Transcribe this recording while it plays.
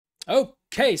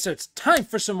Okay, so it's time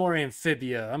for some more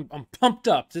Amphibia. I'm pumped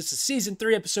up. This is season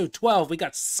 3, episode 12. We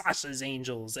got Sasha's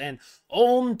Angels and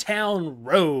Olm Town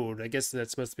Road. I guess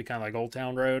that's supposed to be kind of like Old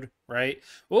Town Road, right?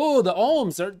 Oh, the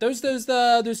Olms are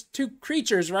those two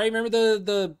creatures, right? Remember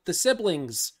the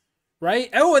siblings, right?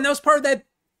 Oh, and that was part of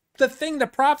the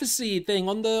prophecy thing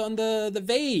on the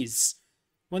vase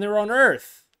when they were on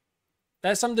Earth. That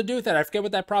has something to do with that. I forget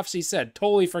what that prophecy said.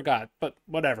 Totally forgot, but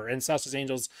whatever. And Sasha's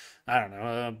Angels, I don't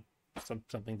know.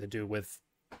 Something to do with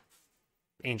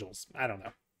angels. I don't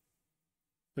know.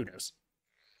 Who knows?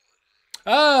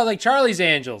 Oh, like Charlie's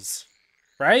Angels,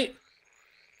 right?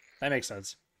 That makes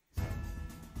sense.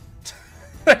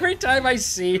 Every time I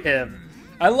see him,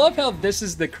 I love how this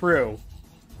is the crew.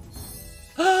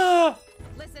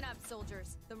 Listen up,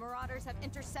 soldiers. The Marauders have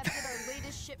intercepted our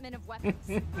latest shipment of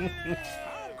weapons.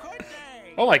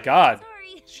 Oh my God. Sorry.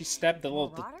 She stabbed the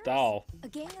little doll. A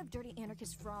gang of dirty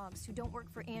anarchist frogs who don't work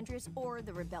for Andreas or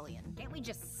the rebellion. Can't we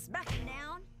just smack them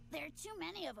down? There are too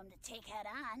many of them to take head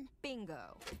on.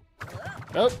 Bingo.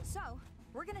 Oh. So,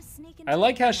 we're gonna sneak in. I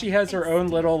like how she has her own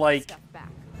little, like,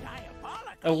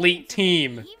 elite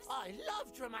team. I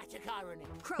love dramatic irony.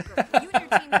 Croker, you and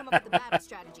your team come up with the battle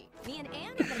strategy. Me and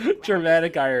Anne are gonna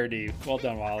Dramatic irony. Well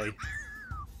done, Wally.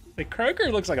 The Croker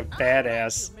looks like a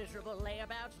badass. You miserable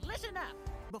layabouts, listen up.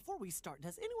 Before we start,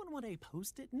 does anyone want a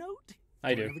post-it note?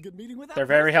 I do. Have a good meeting without They're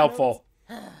very post-it helpful.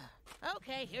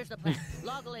 Okay, here's the plan.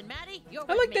 Loggle and Maddie, you're I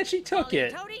with like me. that she took Wally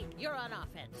and it. Toadie, you're on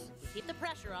offense. We keep the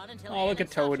pressure on until Oh, look Anne at and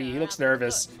Sasha Toadie. He are looks out for the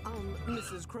nervous. good.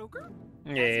 Mrs. Croker?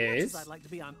 As Yes. much as I'd like to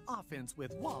be on offense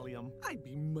with Wallium, I'd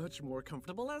be much more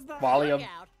comfortable as the Wallium.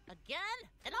 Lookout again?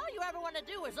 And all you ever want to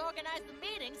do is organize the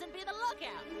meetings and be the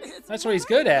lookout. It's That's what he's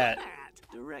good at.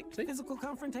 Direct physical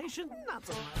confrontation? Not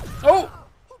so much. Oh!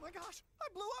 Oh my gosh, I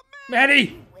blew up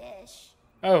Maddie! Wish.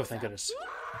 Oh, thank goodness.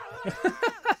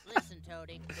 Listen,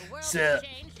 Toadie, the world Sir. has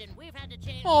changed and we've had to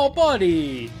change. Oh, with it.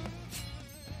 buddy!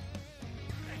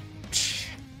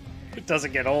 It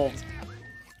doesn't get old.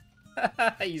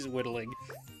 He's whittling.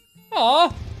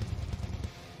 Aw!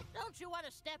 Don't you want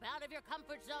to step out of your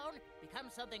comfort zone? Become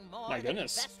something more My than the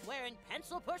goodness. vest-wearing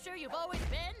pencil pusher you've always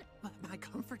been? But my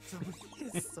comfort zone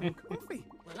is so comfy.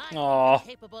 Well, I'm Aw.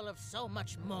 capable of so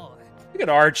much more. Look at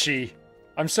Archie.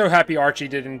 I'm so happy Archie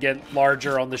didn't get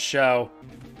larger on the show.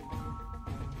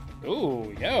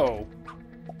 Ooh, yo.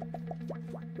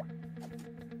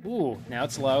 Ooh, now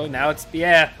it's low. Now it's...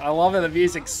 Yeah, I love it. The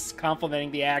music's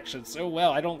complementing the action so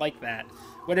well. I don't like that.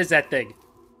 What is that thing?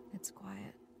 It's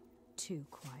quiet. Too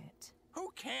quiet.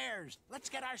 Who cares? Let's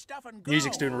get our stuff and go.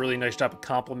 Music's doing a really nice job of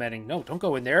complimenting. No, don't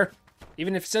go in there.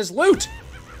 Even if it says loot!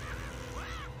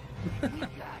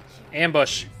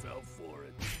 Ambush.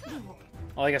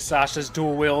 I like a Sasha's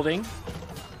dual wielding.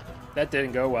 That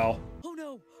didn't go well. Oh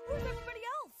no! Where's everybody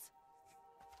else?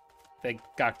 They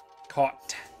got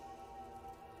caught.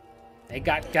 They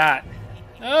got.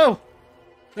 Oh!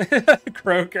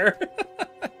 Croker.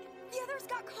 The others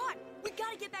got caught. We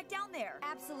gotta get back down there.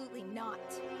 Absolutely not.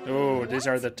 Oh, these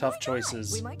are the tough Why not?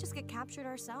 choices. We might just get captured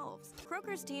ourselves.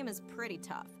 Croker's team is pretty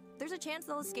tough. There's a chance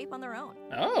they'll escape on their own.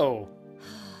 Oh.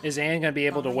 Is Anne gonna be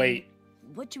able to Fine. wait?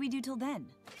 What should we do till then?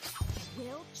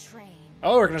 We'll train.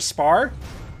 Oh, we're gonna spar?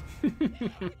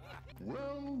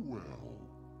 Well,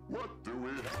 what do we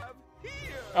have here?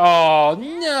 Oh,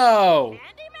 no!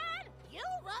 Candyman? You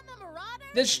run the Marauders?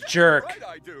 This jerk. Right,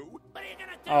 I do. What are you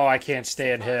gonna do? Oh, I can't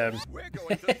stand him. We're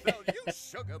going to sell you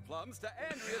sugar plums to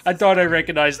Andreas. I thought I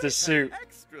recognized this suit.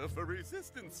 Extra for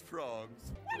resistance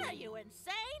frogs. What are you,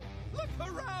 insane? Look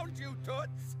around you,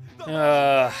 Toots. The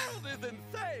Ugh. whole world is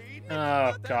insane.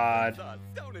 Oh, But that God. fits us,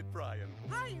 don't it, Brian?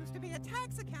 I used to be a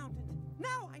tax accountant.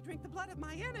 Now I drink the blood of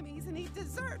my enemies and eat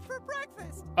dessert for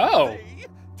breakfast. Oh, See?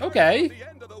 okay. The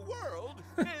end of the world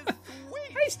is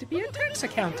sweet. I used to be a tax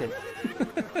accountant.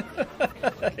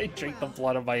 I drink the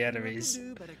blood of my enemies.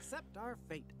 Do but accept our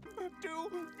fate.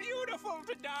 Too beautiful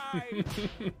to die. Get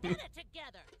it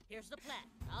together. Here's the plan.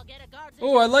 I'll get a guard.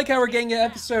 Oh, I like how we're getting an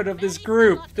episode of this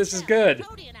group. This is good.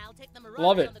 Toadie and I'll take the Marauders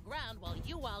Love it. on the ground while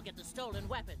you all get the stolen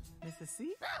weapons. Mrs.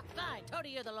 C? Oh, fine,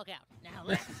 Toadie, you're the lookout. Now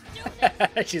let's do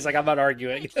this. She's like, I'm not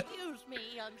arguing. Excuse me,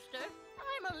 youngster.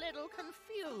 I'm a little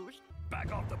confused.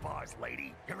 Back off the bars,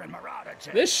 lady. You're in Marauder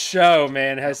chair. This show,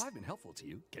 man, If has... I've been helpful to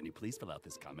you, can you please fill out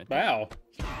this comment? Wow.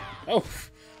 Oh,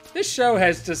 this show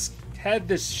has just had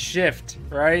this shift,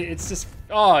 right? It's just...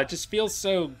 Oh, it just feels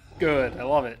so good. I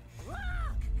love it.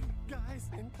 Guys,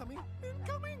 incoming,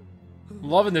 incoming. I'm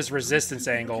loving this resistance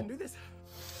You angle. can do this.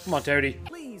 Come on, Toadie.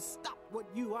 Please stop what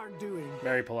you are doing.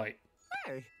 Very polite.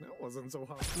 Hey, that wasn't so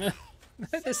hard.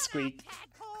 The squeak.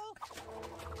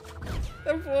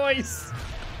 The voice.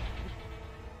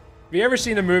 Have you ever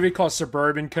seen a movie called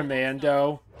Suburban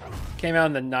Commando? Came out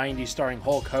in the 90s starring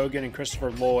Hulk Hogan and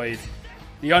Christopher Lloyd.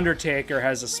 The Undertaker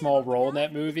has a small role in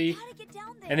that movie,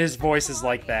 and his voice is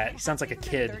like that. He sounds like a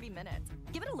kid. 30 minutes.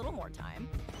 Give it a little more time.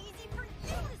 Easy for you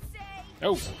to say.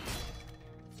 Oh.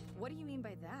 What do you mean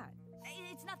by that?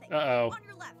 It's nothing. Uh-oh. On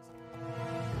your left.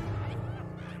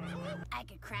 I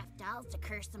could craft dolls to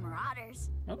curse the marauders.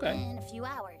 Okay. In a few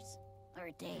hours. Or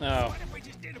a day. Oh. What if we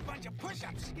just did a bunch of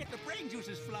push-ups to get the brain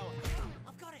juices flowing?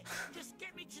 I've got it. Just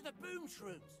get me to the boom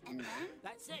shrooms. And then?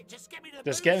 That's it. Just get me to the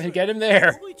Just boom get him there.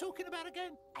 What are we talking about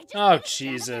again? I just Oh, need to grab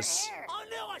Jesus. their hair. I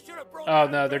knew I should have brought Oh,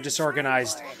 my no, they're brain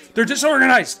disorganized. shroom. They're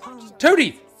disorganized!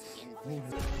 Toadie! Oh,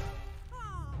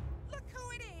 look who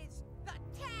it is. The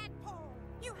tadpole.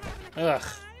 You having a good Ugh,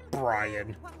 time?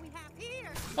 Brian. What we have here.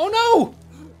 Oh, no!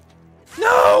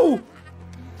 No!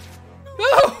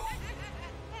 No!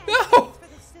 No! For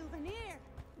the souvenir.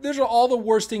 Those are all the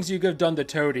worst things you could have done to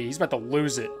Toadie. He's about to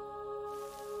lose it.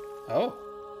 Oh.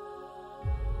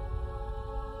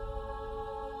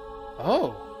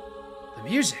 Oh. The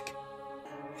music.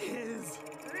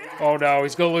 Oh no,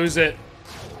 he's gonna lose it.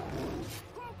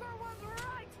 Croker was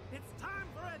right. It's time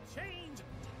for a change.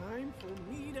 Time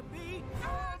for me to be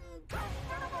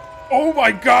uncomfortable. Oh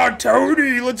my god,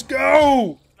 Toadie, let's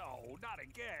go! No, not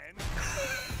again.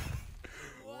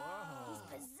 He's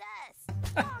possessed.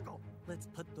 Let's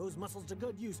put those muscles to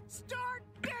good use. Start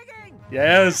digging!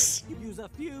 Yes! You use a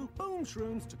few boom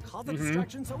shrooms to cause a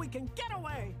distraction so we can get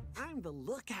away. I'm the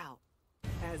lookout.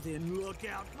 As in, look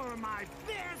out for my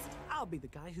fist. I'll be the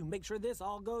guy who makes sure this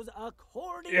all goes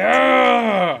according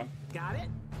Yeah! to... Got it?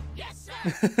 Yes,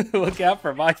 sir. Look out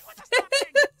for my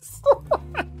fist!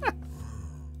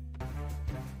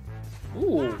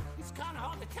 Ooh. It's kind of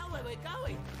hard to tell where we're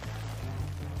going.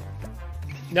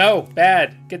 No,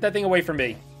 bad. Get that thing away from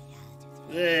me.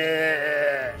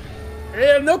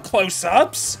 No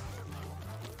close-ups.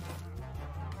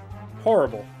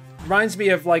 Horrible. Reminds me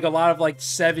of like a lot of like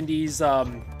 70s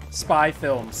spy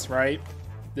films, right?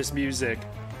 This music.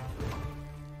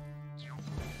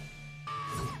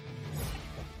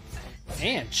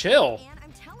 Man, chill. And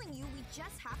I'm telling you, we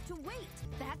just have to wait.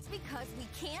 That's because we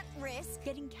can't risk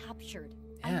getting captured.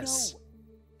 Yes. I know.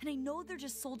 And I know they're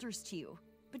just soldiers to you.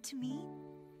 But to me,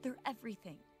 they're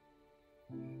everything.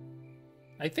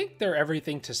 I think they're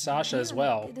everything to Sasha as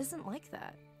well. It isn't like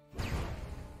that.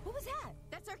 What was that?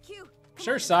 That's our cue. I'm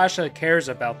sure Sasha cares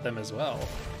about them as well.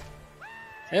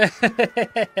 What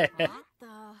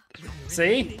the?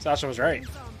 See? Sasha was right.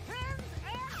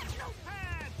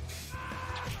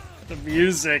 The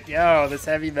music, yo, this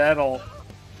heavy metal.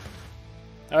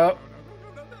 Oh,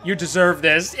 you deserve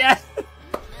this. Yeah.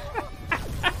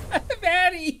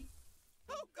 Maddie.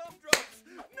 Oh, gumdrops,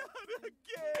 not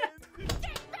again.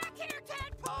 Get back here,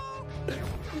 tadpole.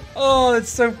 Oh, it's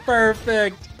so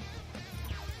perfect.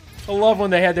 I love when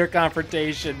they had their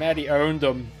confrontation. Maddie owned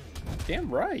them. Damn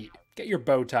right. Get your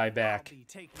bow tie back.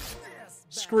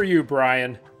 Screw you,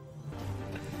 Brian.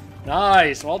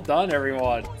 Nice. Well done,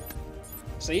 everyone.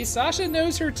 See, Sasha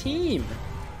knows her team.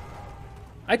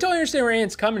 I totally understand where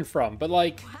Anne's coming from, but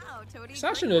like, Wow, Toadie.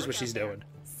 Sasha great knows work what out she's there. doing.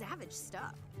 Savage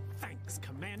stuff. Thanks,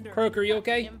 Commander. Croaker, you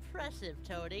okay? Impressive,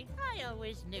 Toadie. I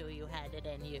always knew you had it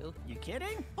in you. You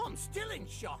kidding? I'm still in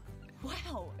shock.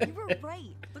 Wow, you were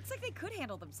right. Looks like they could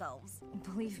handle themselves.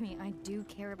 Believe me, I do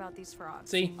care about these frogs.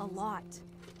 See? A lot.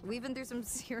 We've been through some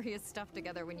serious stuff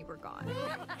together when you were gone.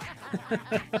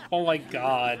 Oh my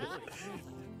god.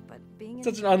 But being in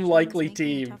Such an charge means unlikely making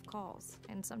team. Tough calls,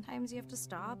 and sometimes you have to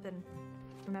stop and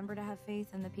remember to have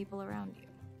faith in the people around you.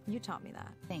 You taught me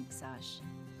that. Thanks, Sash.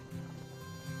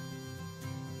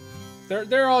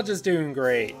 They're all just doing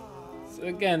great. So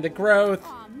again, the growth,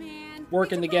 Aw, man.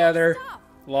 working together.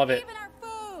 Love it. Even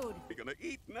our food. We're gonna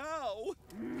eat now.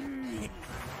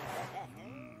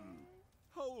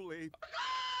 Holy.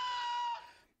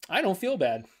 I don't feel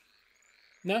bad.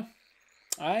 No,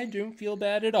 I don't feel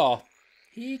bad at all.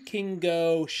 He can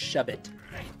go shove it.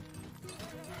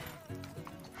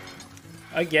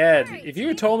 Again, if you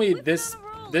had told me this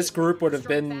group would have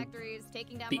been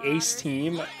the ace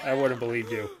team, I wouldn't have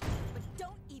believed you. But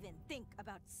don't even think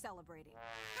about celebrating.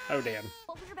 Oh damn.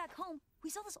 While we were back home, we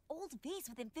saw this old vase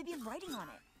with amphibian writing on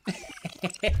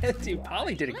it. Dude,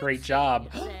 Polly did a great job.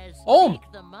 Says, Olm!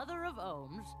 "Seek the mother of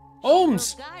Ohms.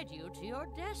 Ohms! Will guide you to your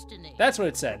destiny." That's what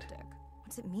it said.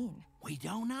 What's it mean? We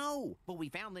don't know, but we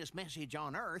found this message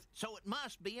on Earth, so it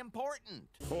must be important.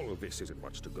 All of this isn't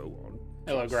much to go on.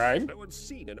 Hello, Grime. No one's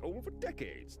seen an Olm for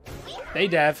decades. Hey,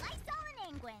 Dev. I saw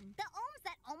in England the Ohms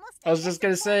that almost I was just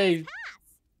gonna say,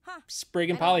 Huh. Sprig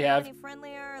and Anyone Polly know have. any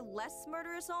friendlier, less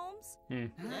murderous Olms?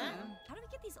 How do we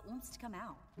get these Olms to come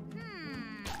out?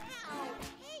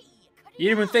 You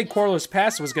didn't even think Corliss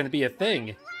Pass was going to be a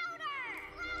thing.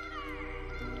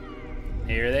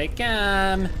 Here they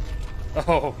come.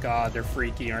 Oh god, they're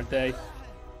freaky, aren't they?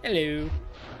 Hello.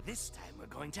 This time we're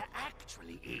going to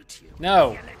actually eat you.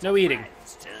 No, Your little no eating.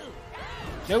 friends, too.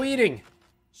 No eating.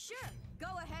 Sure, go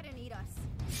ahead and eat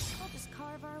us. We'll just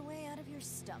carve our way out of your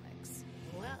stomachs.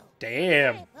 Well,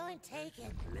 Damn. point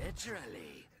taken.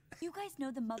 Literally. You guys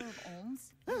know the mother of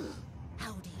Olms?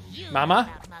 How do you Mama?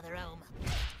 know about Mother Olm?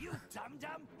 You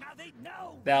dum-dum. Now they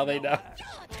know. Now they know.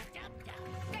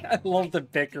 Dum-dum. I love the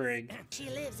bickering. She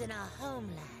lives in our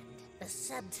homeland, the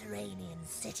subterranean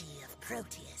city of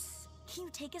Proteus. Can you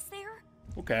take us there?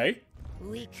 Okay.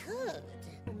 We could.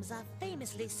 Olms are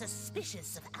famously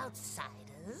suspicious of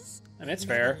outsiders. And it's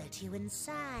Never fair. let you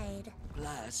inside.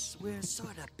 Plus, we're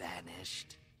sort of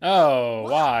banished. Oh,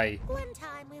 why? One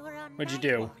time we were on What'd you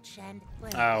night do? watch and,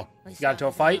 well, Oh, we you got into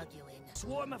a started fight? arguing. A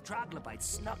swarm of troglodytes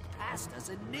snuck past us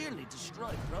and nearly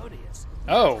destroyed Proteus.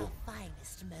 Oh, Our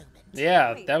finest moment.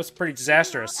 yeah, Wait, that was pretty Out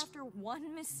disastrous. after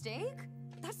one mistake?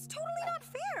 That's totally not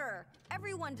fair.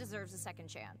 Everyone deserves a second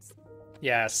chance.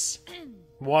 Yes. If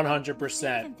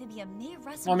 100%. Amphibia may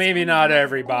wrestle Well, with maybe Olm not Town Road,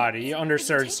 everybody. if Under it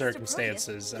certain takes to Proteus,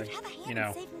 circumstances, you'd have a hand you in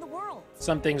know. saving the world.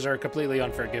 Some things are completely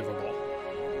unforgivable.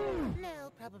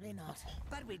 No, probably not.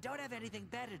 But we don't have anything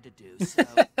better to do, so...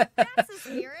 That's the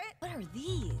spirit. What are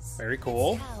these? Very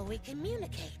cool. That's how we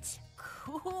communicate.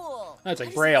 Cool. That's What like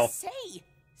does Braille. it say?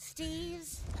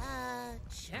 Steve's,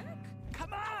 check?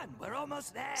 Come on, we're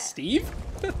almost there. Steve?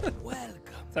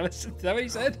 Welcome. Is that what he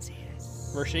said?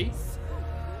 Proteus. Or she?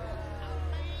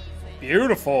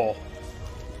 Beautiful.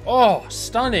 Oh,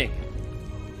 stunning.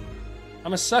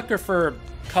 I'm a sucker for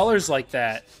colors like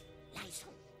that. Nice.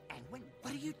 And what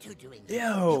are you two doing?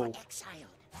 Yo. You're exiled.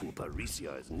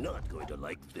 Parisia is not going to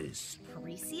like this.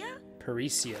 Parisia?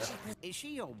 Parisia. Is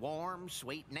she a warm,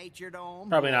 sweet-natured Olm?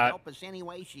 Probably who'll not. Help us any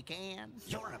way she can?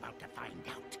 You're about to find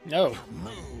out. No.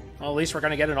 Move. Well, at least we're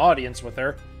gonna get an audience with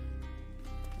her.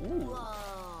 Ooh.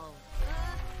 Whoa.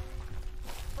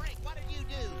 Frank, what did you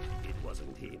do? It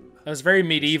wasn't him. That was very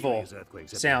medieval Mysterious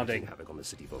earthquakes have been sounding. wreaking havoc on the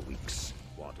city for weeks.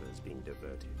 Water is being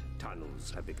diverted.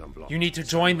 Tunnels have become blocked. You need to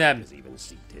join them. Has even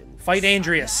seeped in. Fight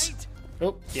Andreas.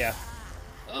 Oh, yeah.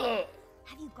 Ugh.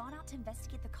 Have you gone out to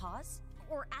investigate the cause?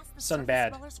 Or ask the Sun surface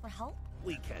bad. dwellers for help?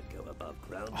 We can't go above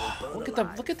ground.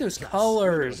 Look at those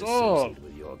colors. Oh,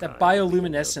 that bio.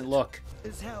 bioluminescent look.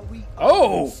 Is how we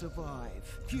Oh!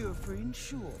 survive. Pure free,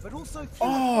 sure, but also pure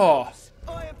Oh! foes.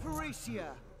 I am Parisia.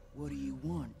 What do you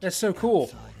want? That's so cool.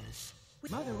 Outsiders?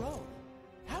 Mother Olm,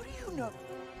 how do you know?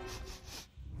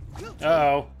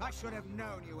 Uh-oh. I should have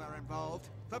known you were involved.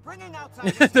 For bringing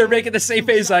outsiders. They're making the same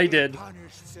face I did.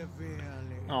 Punished severely.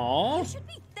 Aw. You should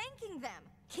be thanking them.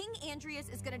 King Andreas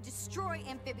is gonna destroy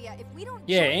Amphibia if we don't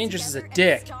Yeah, join Andreas is a together and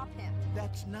dick. stop him.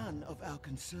 That's none of our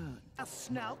concern. Our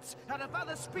snouts out of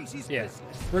other species' Yeah.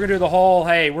 business. We're gonna do the whole,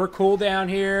 hey, we're cool down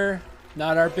here.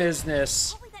 Not our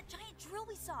business. Probably that giant drill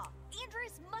we saw.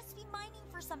 Andreas must be mining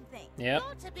for something. Yep.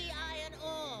 Ought to be iron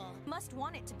ore. Must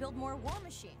want it to build more war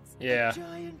machines. Yeah.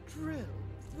 Giant drill.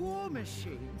 War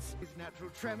machines. His natural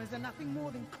tremors are nothing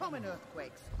more than common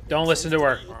earthquakes. Don't listen to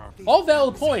her. All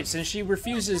valid points, and she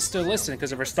refuses to listen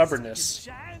because of her stubbornness.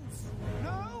 Chance?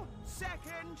 No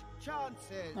second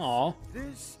chances. Aw.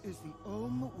 This is the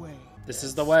Olm way. This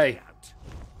is the way.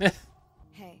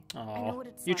 Hey, I Aw, know what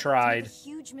it's you like tried. to make a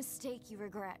huge mistake you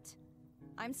regret.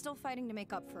 I'm still fighting to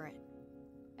make up for it.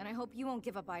 And I hope you won't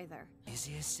give up either.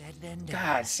 Easier said than done.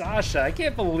 God, Sasha, I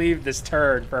can't believe this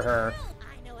turn for her.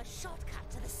 I know a shortcut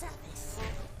to the surface.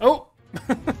 Oh!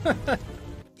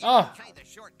 Oh! Say the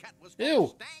shortcut was Ew. full of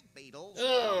stank beetles.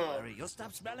 Don't worry, you'll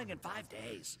stop smelling in 5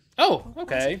 days. Oh,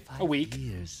 okay. A week.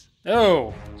 Years.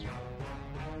 Oh!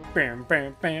 Bam,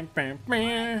 bam, bam, bam,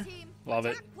 bam. Team, Love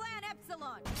it. attack Plan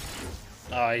Epsilon.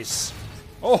 Nice.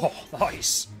 Oh,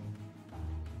 nice.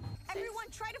 Everyone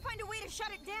try to find a way to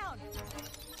shut it down.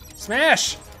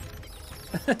 Smash!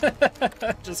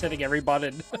 Just hitting every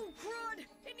button. Oh, crud.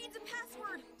 It needs a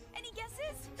password. Any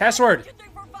guesses? Password! 2, 3,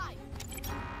 4, 5.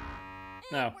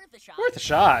 No. Worth a shot. Worth a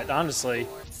shot, honestly.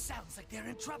 Sounds like they're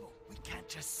in trouble. We can't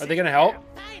just Are they gonna help?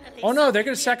 Finally, Oh no, they're something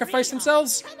gonna we sacrifice agree on.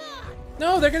 themselves? Come on.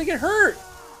 No, they're gonna get hurt!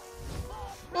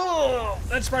 Oh,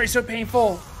 that's probably so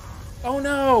painful. Oh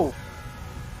no!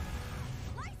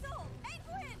 Lysol,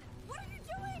 Angwin, what are you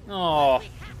doing? Oh,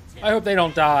 I hope they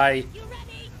don't die. You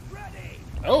ready? ready.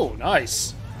 Oh,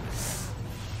 nice.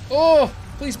 Oh,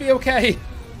 please be okay.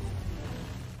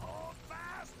 Hold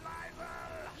fast, rival.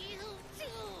 You too,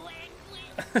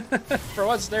 Angwin. For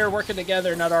once, they're working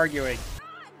together, not arguing.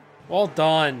 Well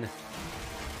done.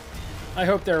 I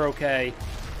hope they're okay.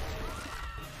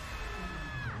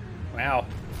 Wow.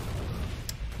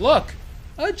 Look!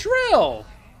 A drill!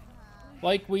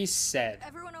 Like we said.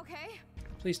 Everyone okay?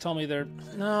 Please tell me they're...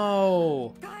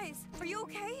 No! Guys, are you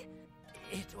okay?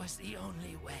 It was the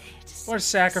only way to What a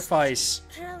sacrifice.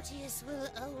 Proteus will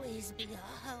always be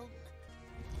our home.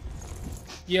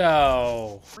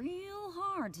 Yo. Real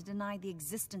hard to deny the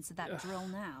existence of that drill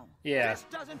now. Yeah. This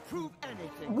doesn't prove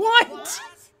anything. What?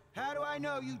 How do I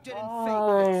know you didn't fake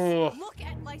Oh. Look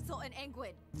at Lysol and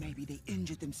Angwin. this? Maybe they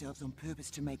injured themselves on purpose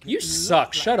to make it You look suck.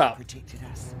 like Shut they up. protected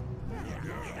us.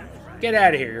 Get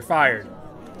out of here. You're fired.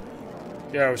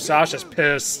 Yo, Sasha's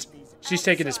pissed. She's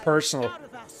taking this personally.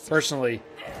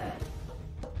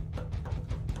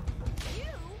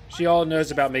 She all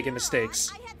knows about making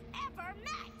mistakes.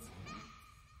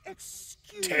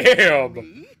 Excuse Damn.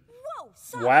 me? Whoa,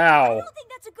 son, Wow. I don't think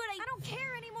that's a good idea. I don't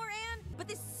care anymore, Anne. But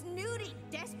this snooty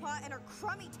despot and her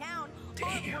crummy town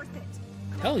aren't worth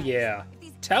it. Hell yeah. If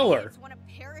these Tell her. idiots want to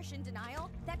perish in denial,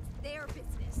 that's their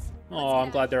business. Oh, I'm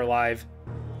glad they're alive.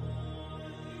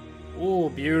 Ooh,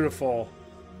 beautiful.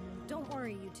 Don't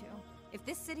worry, you two. If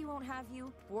this city won't have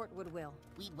you, Bortwood will.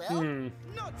 We will?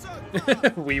 Not so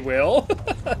fast. We will.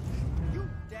 You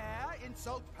dare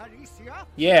insult Patricia?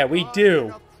 Yeah, we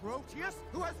do. Of Proteus,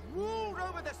 who has ruled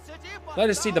over the city for Let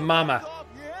us see the mama. thousands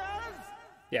of years?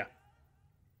 Yeah.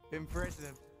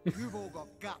 Impressive. You've all got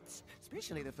guts,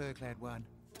 especially the fur-clad one.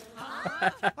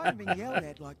 I haven't been yelled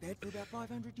at like that for about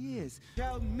 500 years.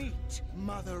 Shall meet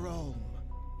Mother Olm.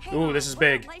 Hey, Ooh, this is what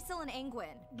about big. Lysol and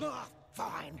Angwin. Ugh,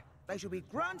 fine. They shall be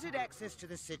granted access to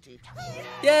the city.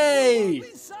 Yay!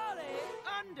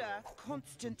 Under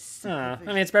constant I supervision.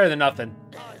 mean, it's better than nothing.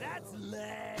 That's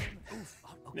lame.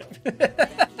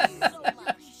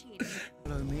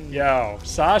 Yo,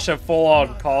 Sasha full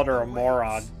on called her a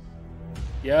moron.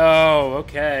 Yo,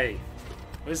 okay.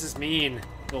 What does this mean?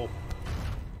 Little...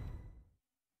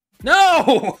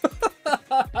 No!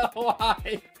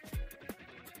 Why?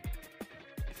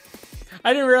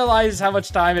 I didn't realize how much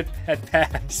time had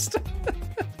passed.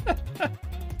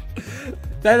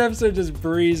 That episode just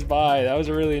breezed by. That was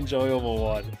a really enjoyable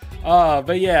one.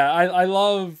 But yeah, I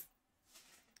love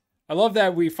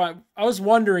that we find. I was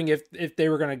wondering if they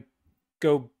were gonna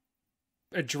go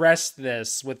address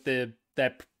this with the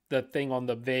thing on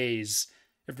the vase,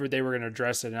 if they were gonna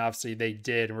address it, and obviously they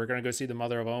did. And we're gonna go see the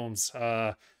Mother of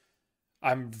Ohms.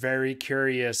 I'm very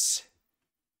curious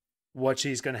what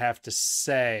she's gonna have to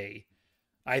say.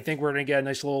 I think we're going to get a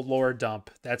nice little lore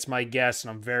dump. That's my guess, and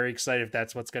I'm very excited if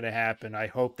that's what's going to happen. I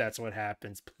hope that's what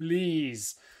happens.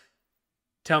 Please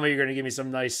tell me you're going to give me some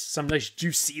nice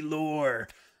juicy lore.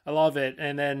 I love it.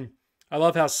 And then I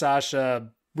love how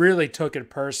Sasha really took it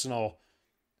personal.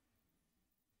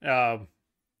 I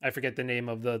forget the name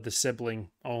of the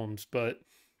sibling Ohms, but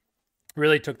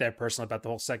really took that personal about the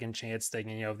whole second chance thing.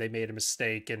 And, you know, they made a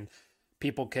mistake, and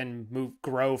people can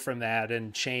grow from that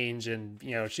and change. And,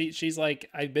 you know, she's like,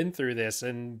 I've been through this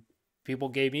and people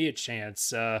gave me a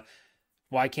chance.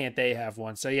 Why can't they have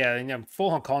one? So yeah, and I'm full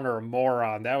on calling her a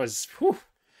moron. That was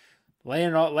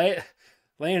laying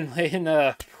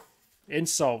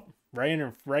insult right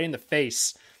in the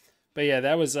face. But yeah,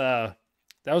 that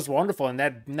was wonderful. And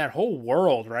that whole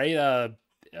world, right?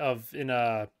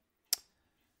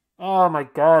 Oh my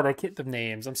god, I get the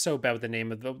names. I'm so bad with the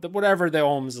name of the whatever the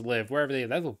Ohms live, wherever they live.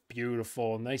 That look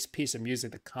beautiful. Nice piece of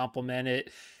music to complement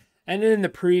it. And in the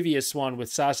previous one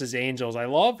with Sasha's Angels, I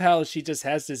love how she just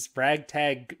has this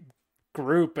ragtag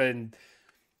group and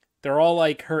they're all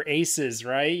like her aces,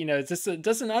 right? You know, it's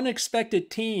just an unexpected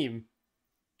team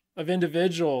of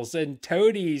individuals. And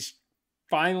Toadie's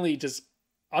finally just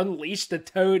unleashed the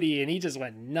Toadie and he just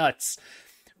went nuts.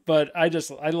 But I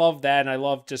love that, and I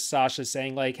love just Sasha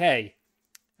saying, like, hey,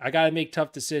 I got to make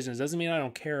tough decisions. Doesn't mean I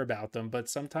don't care about them, but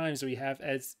sometimes we have,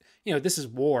 as, you know, this is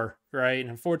war, right? And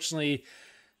unfortunately,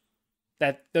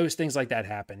 those things like that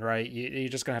happen, right? You're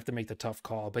just going to have to make the tough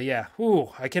call. But yeah,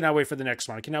 I cannot wait for the next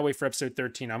one. I cannot wait for episode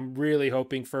 13. I'm really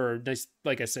hoping for nice,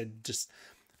 like I said, just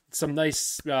some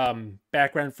nice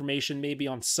background information, maybe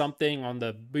on something, on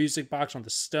the music box, on the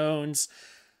Stones.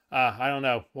 I don't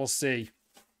know. We'll see.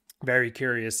 Very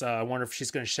curious. I wonder if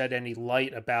she's going to shed any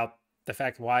light about the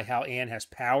fact how Anne has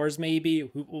powers, maybe.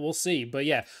 We'll see. But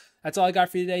yeah, that's all I got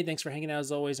for you today. Thanks for hanging out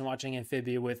as always and watching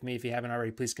Amphibia with me. If you haven't already,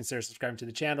 please consider subscribing to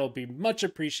the channel. It'd be much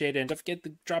appreciated. And don't forget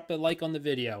to drop a like on the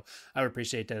video. I would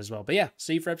appreciate that as well. But yeah,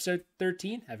 see you for episode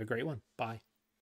 13. Have a great one. Bye.